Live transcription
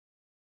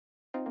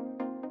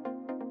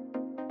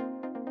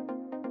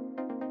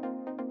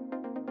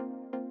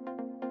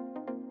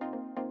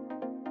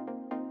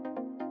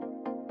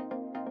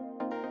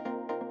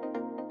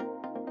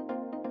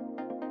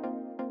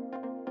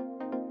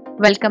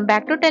Welcome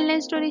back to 10 Line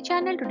Story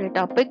channel. Today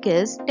topic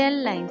is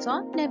 10 lines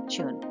on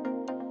Neptune.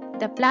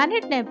 The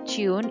planet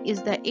Neptune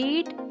is the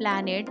 8th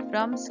planet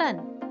from Sun.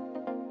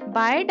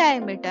 By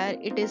diameter,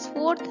 it is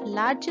 4th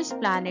largest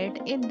planet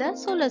in the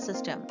solar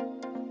system.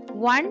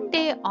 One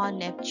day on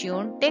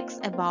Neptune takes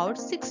about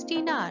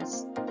 16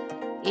 hours.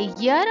 A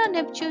year on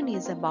Neptune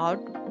is about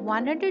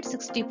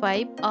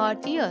 165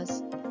 Earth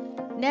years.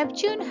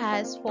 Neptune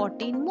has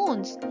 14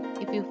 moons.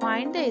 If you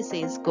find the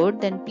essay is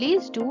good, then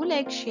please do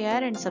like,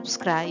 share and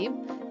subscribe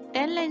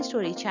 10 Line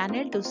Story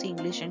channel to see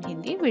English and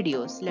Hindi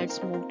videos.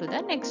 Let's move to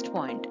the next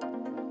point.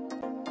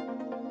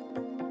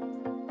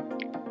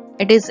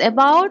 It is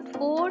about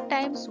 4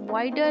 times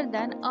wider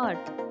than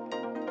Earth.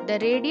 The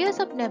radius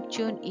of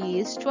Neptune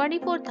is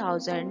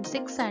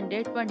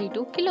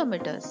 24,622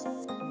 kilometers.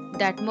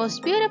 The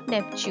atmosphere of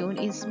Neptune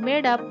is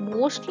made up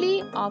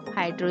mostly of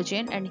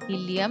hydrogen and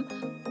helium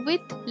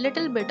with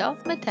little bit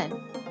of methane.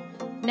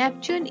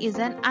 Neptune is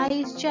an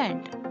ice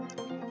giant.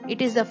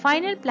 It is the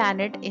final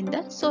planet in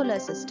the solar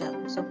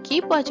system. So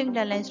keep watching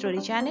 10 Line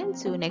Story channel.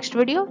 See you next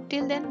video.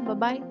 Till then, bye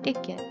bye.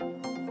 Take care.